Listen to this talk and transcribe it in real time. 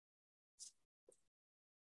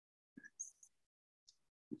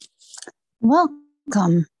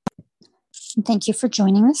Welcome. Thank you for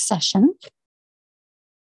joining this session.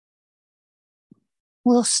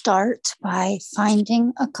 We'll start by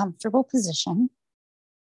finding a comfortable position.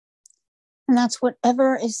 And that's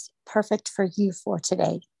whatever is perfect for you for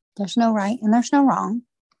today. There's no right and there's no wrong.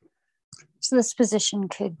 So this position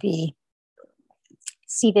could be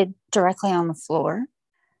seated directly on the floor,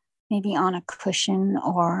 maybe on a cushion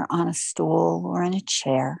or on a stool or in a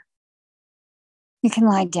chair. You can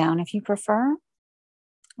lie down if you prefer,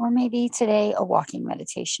 or maybe today a walking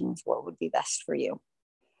meditation is what would be best for you.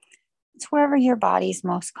 It's wherever your body's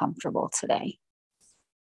most comfortable today.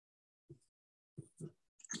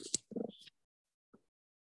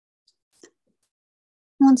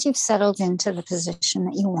 Once you've settled into the position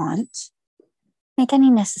that you want, make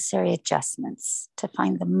any necessary adjustments to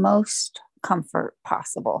find the most comfort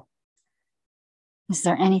possible. Is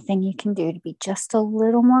there anything you can do to be just a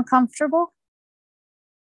little more comfortable?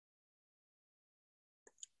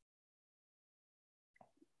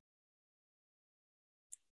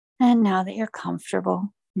 And now that you're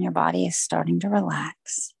comfortable and your body is starting to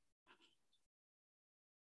relax,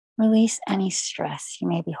 release any stress you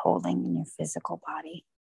may be holding in your physical body.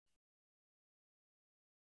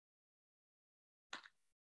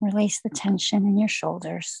 Release the tension in your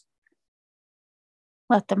shoulders.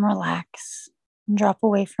 Let them relax and drop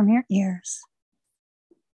away from your ears.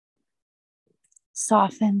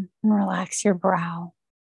 Soften and relax your brow.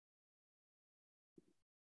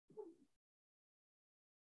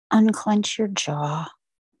 Unclench your jaw.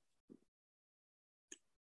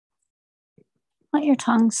 Let your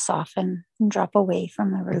tongue soften and drop away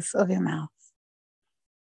from the roof of your mouth.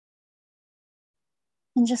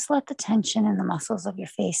 And just let the tension in the muscles of your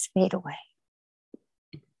face fade away.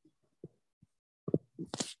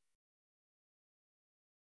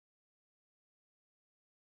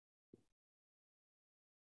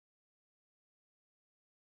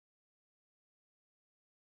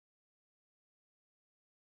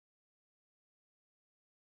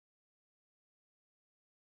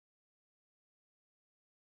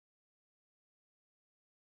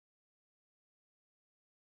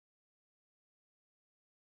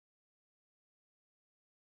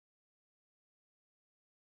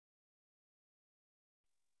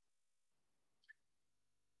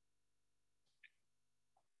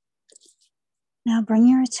 Now bring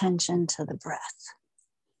your attention to the breath.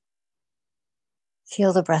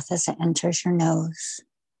 Feel the breath as it enters your nose,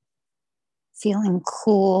 feeling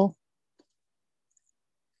cool.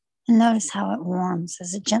 And notice how it warms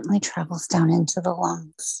as it gently travels down into the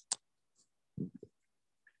lungs.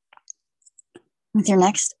 With your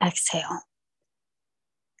next exhale,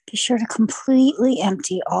 be sure to completely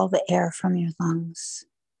empty all the air from your lungs.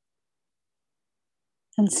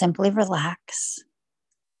 Then simply relax.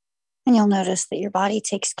 And you'll notice that your body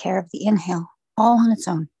takes care of the inhale all on its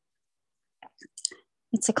own.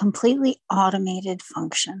 It's a completely automated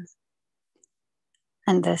function.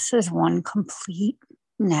 And this is one complete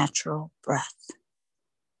natural breath.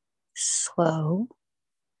 Slow,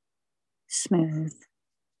 smooth,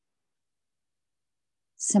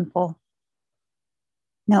 simple,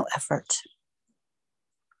 no effort.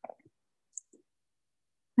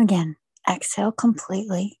 Again, exhale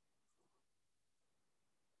completely,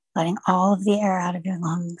 letting all of the air out of your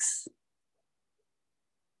lungs.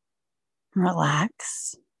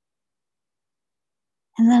 Relax.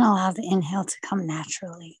 And then allow the inhale to come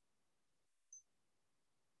naturally.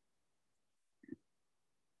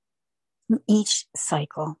 Each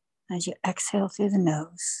cycle, as you exhale through the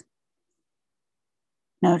nose,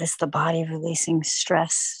 notice the body releasing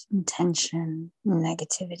stress and tension and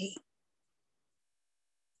negativity.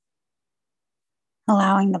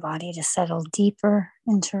 Allowing the body to settle deeper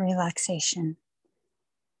into relaxation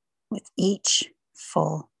with each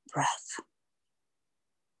full breath.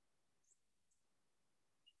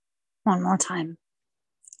 One more time.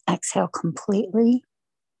 Exhale completely,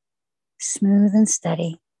 smooth and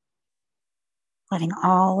steady, letting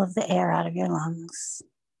all of the air out of your lungs.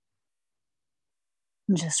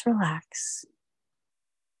 And just relax.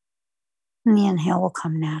 And the inhale will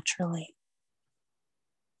come naturally.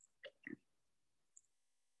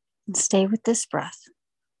 And stay with this breath,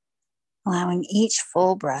 allowing each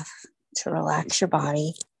full breath to relax your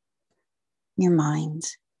body, your mind,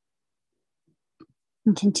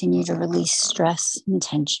 and continue to release stress and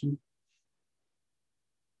tension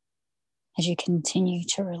as you continue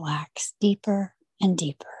to relax deeper and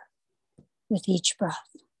deeper with each breath.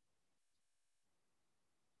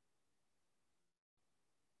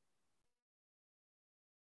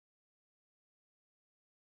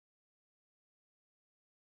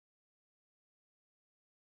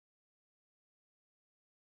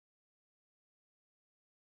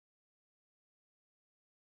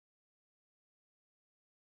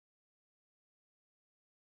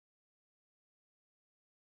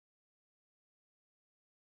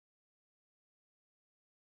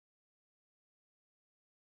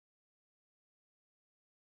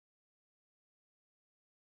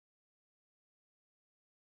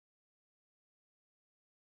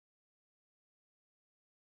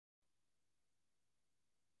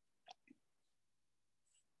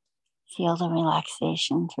 Feel the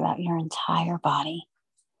relaxation throughout your entire body,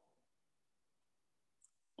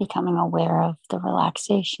 becoming aware of the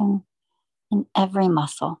relaxation in every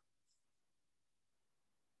muscle,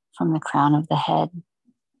 from the crown of the head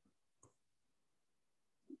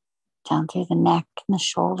down through the neck and the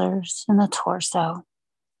shoulders and the torso,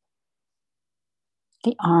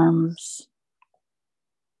 the arms,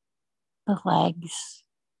 the legs,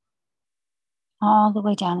 all the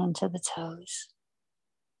way down into the toes,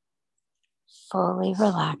 fully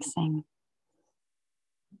relaxing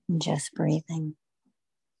and just breathing.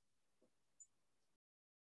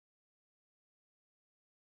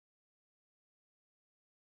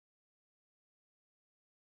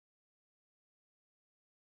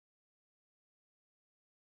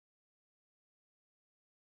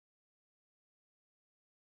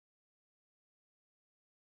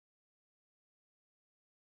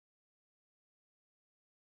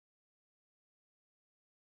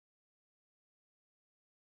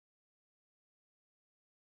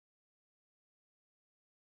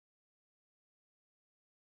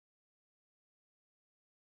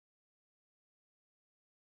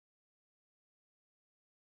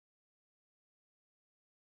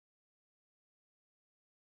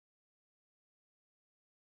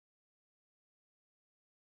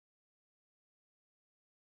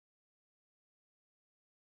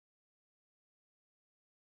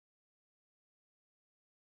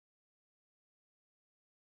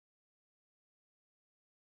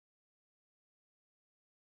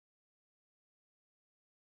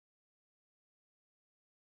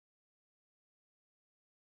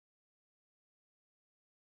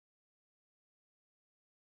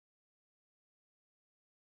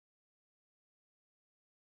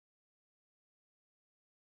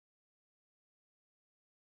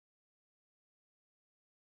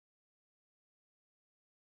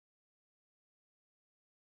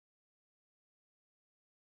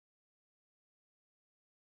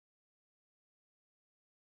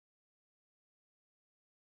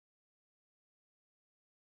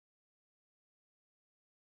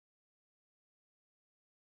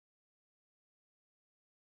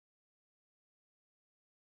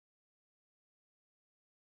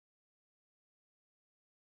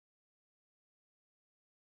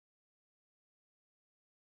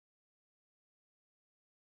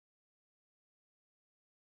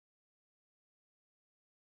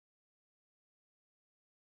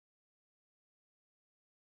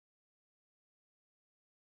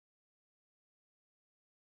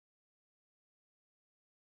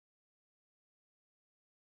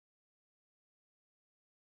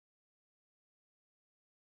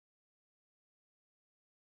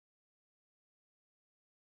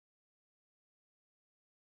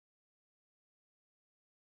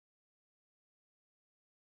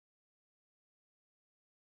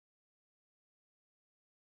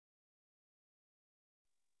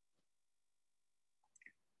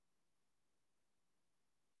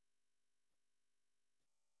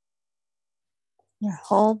 Your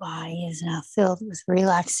whole body is now filled with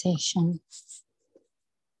relaxation.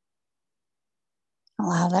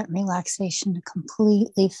 Allow that relaxation to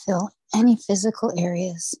completely fill any physical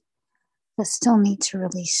areas that still need to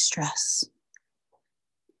release stress.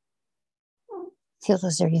 Feel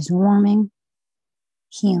those areas warming,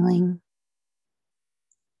 healing,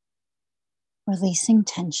 releasing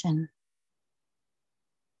tension,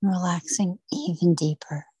 and relaxing even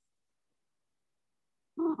deeper.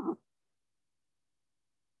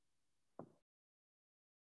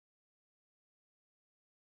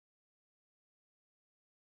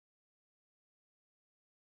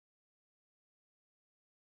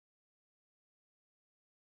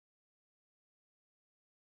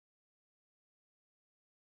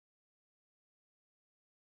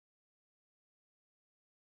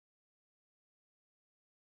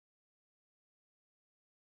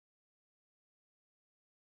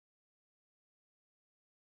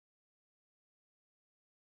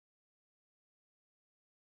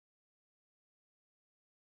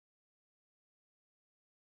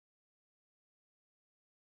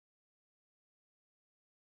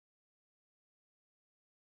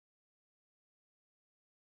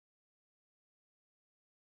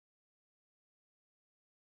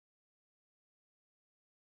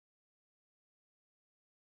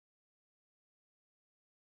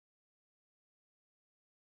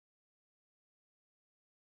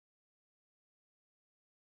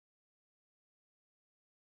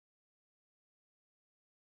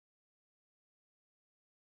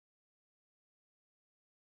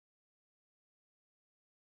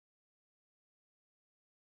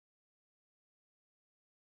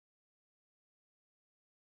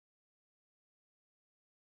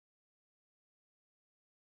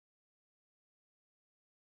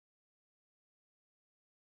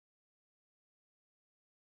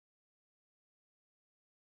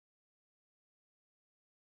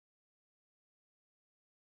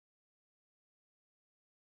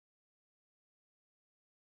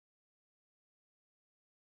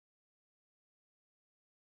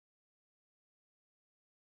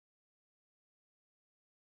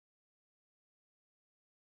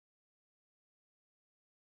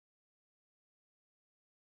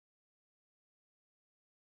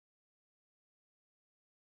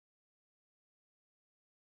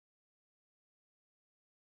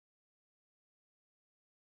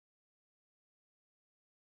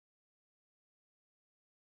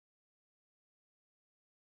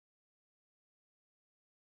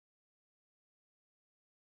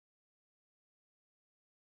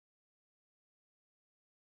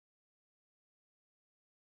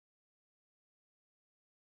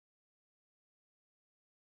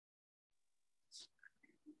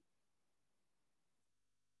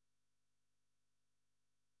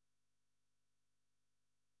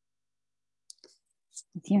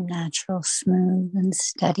 with your natural, smooth, and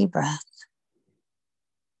steady breath.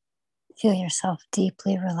 Feel yourself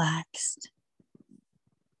deeply relaxed,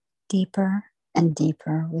 deeper and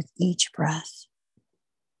deeper with each breath.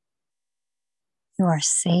 You are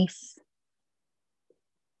safe.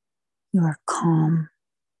 You are calm.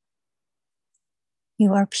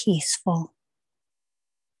 You are peaceful.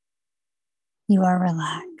 You are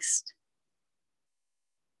relaxed.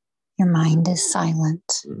 Your mind is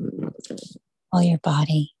silent while your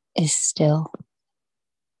body is still.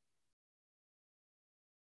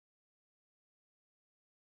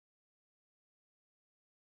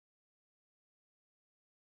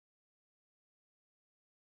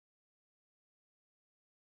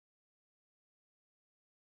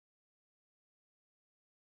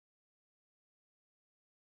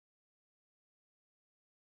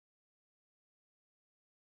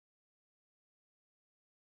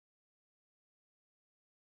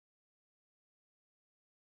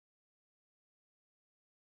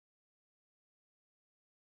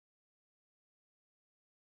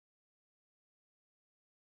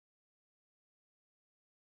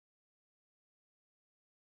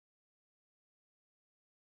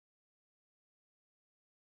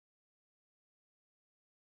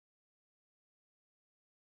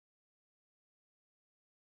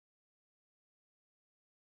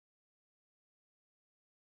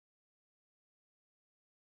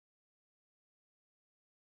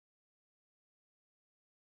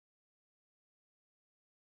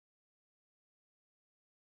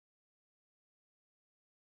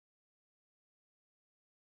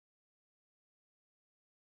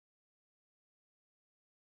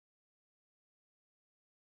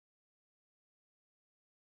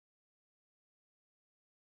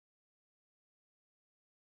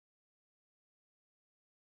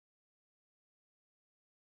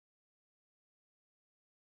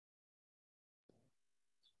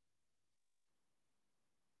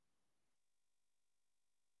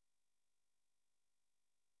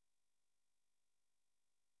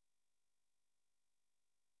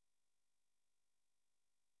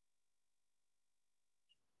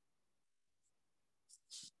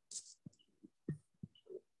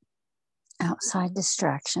 Outside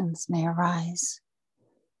distractions may arise.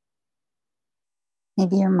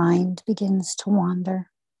 Maybe your mind begins to wander.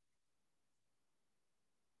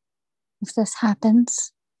 If this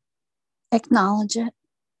happens, acknowledge it,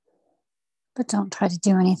 but don't try to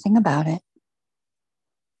do anything about it.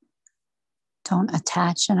 Don't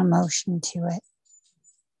attach an emotion to it.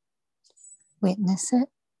 Witness it,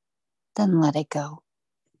 then let it go.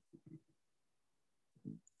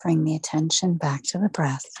 Bring the attention back to the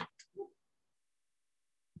breath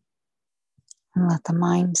and let the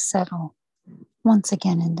mind settle once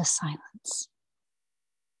again into silence.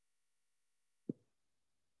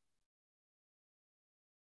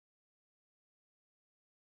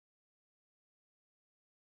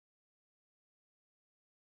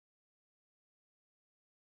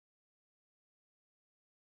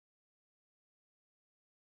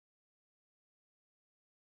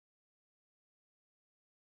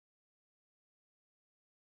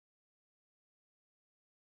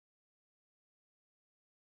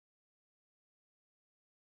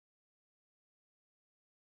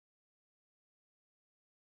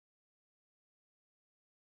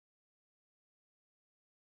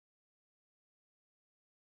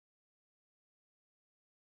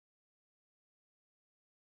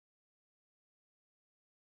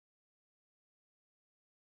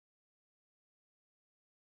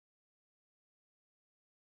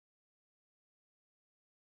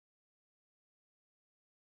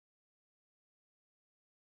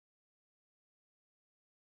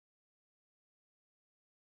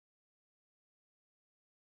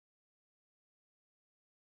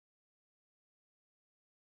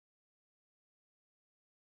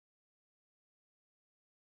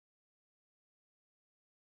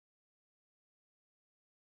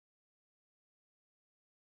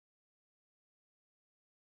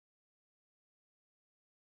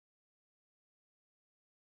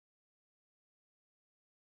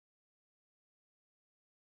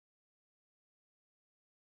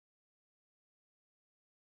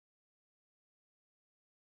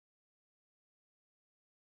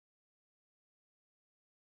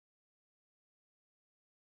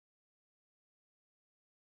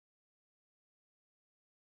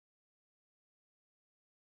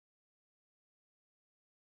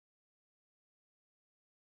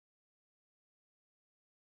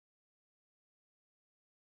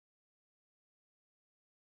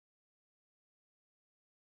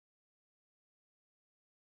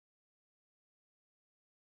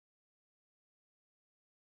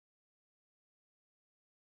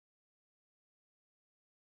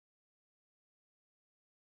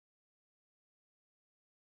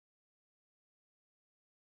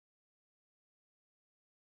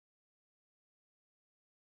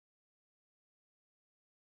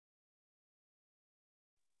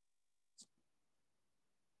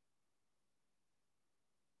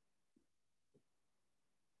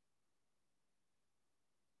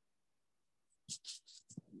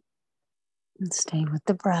 And stay with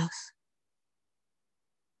the breath,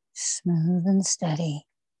 smooth and steady.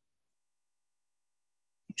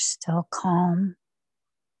 You're still calm,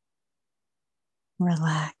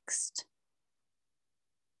 relaxed,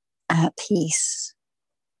 at peace.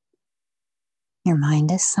 Your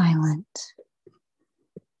mind is silent.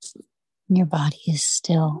 Your body is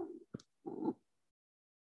still.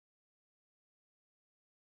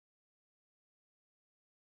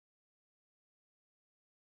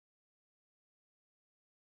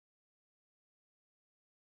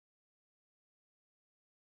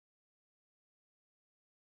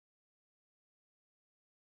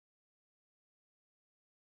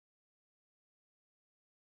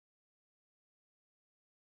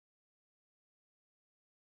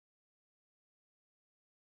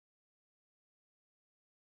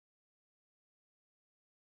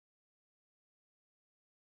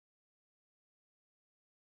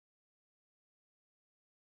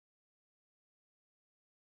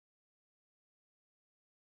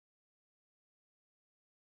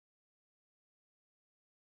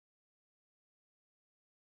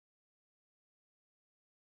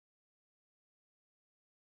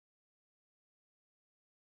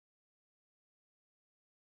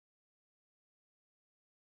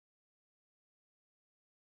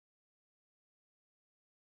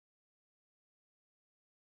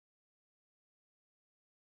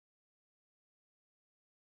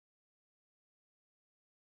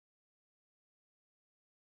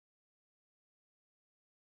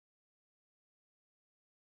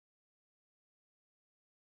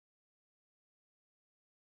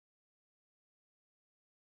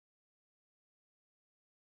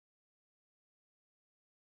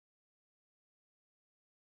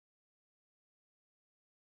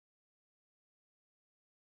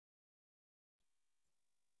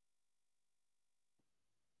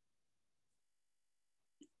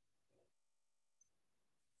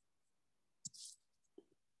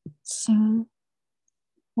 Soon,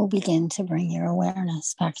 we'll begin to bring your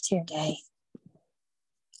awareness back to your day.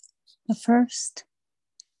 But first,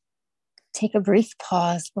 take a brief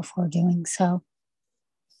pause before doing so.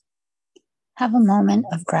 Have a moment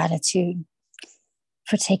of gratitude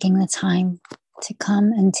for taking the time to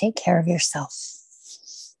come and take care of yourself.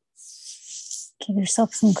 Give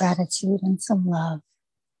yourself some gratitude and some love.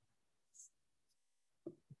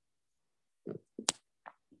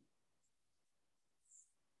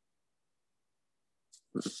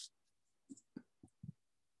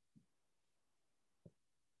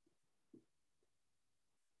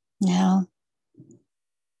 Now,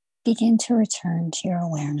 begin to return to your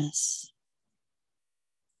awareness,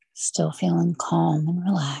 still feeling calm and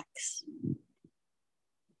relaxed.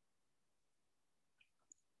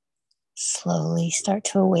 Slowly start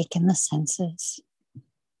to awaken the senses.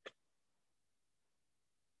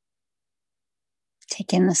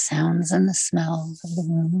 Take in the sounds and the smells of the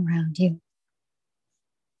room around you.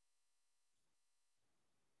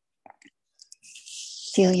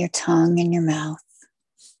 Feel your tongue in your mouth.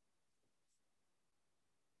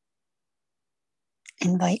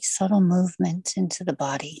 Invite subtle movement into the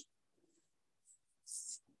body.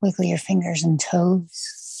 Wiggle your fingers and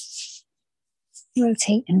toes.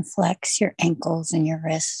 Rotate and flex your ankles and your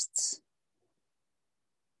wrists.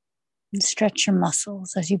 And stretch your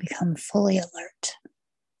muscles as you become fully alert.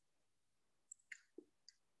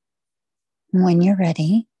 When you're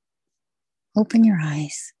ready, open your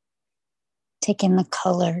eyes. Take in the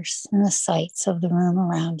colors and the sights of the room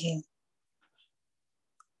around you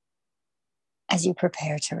as you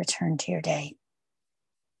prepare to return to your day.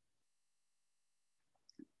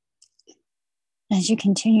 As you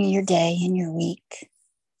continue your day and your week,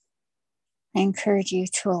 I encourage you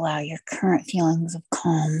to allow your current feelings of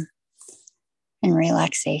calm and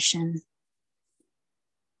relaxation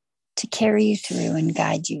to carry you through and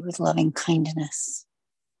guide you with loving kindness.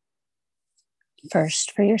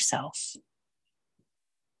 First for yourself,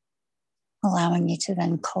 allowing you to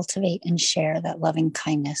then cultivate and share that loving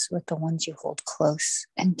kindness with the ones you hold close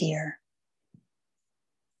and dear.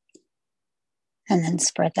 And then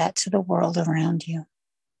spread that to the world around you.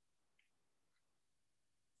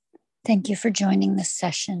 Thank you for joining this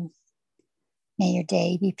session. May your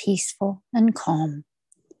day be peaceful and calm,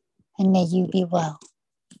 and may you be well.